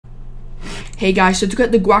Hey guys, so to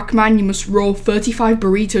get the Guacman, you must roll 35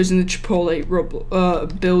 burritos in the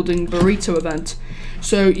Chipotle building burrito event.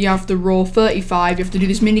 So you have to roll 35, you have to do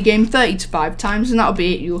this mini game 35 times, and that'll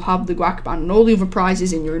be it. You'll have the Guacman and all the other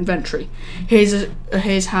prizes in your inventory. Here's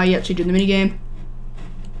how you actually do the mini game.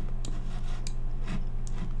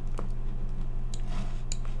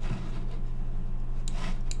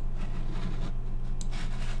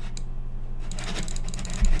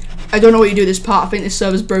 I don't know what you do this part. I think this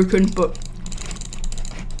server's broken, but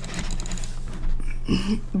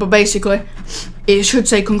basically, it should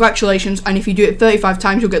say congratulations, and if you do it 35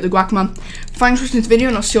 times, you'll get the Guacman. Thanks for watching this video,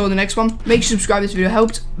 and I'll see you on the next one. Make sure you subscribe if this video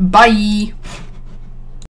helped. Bye!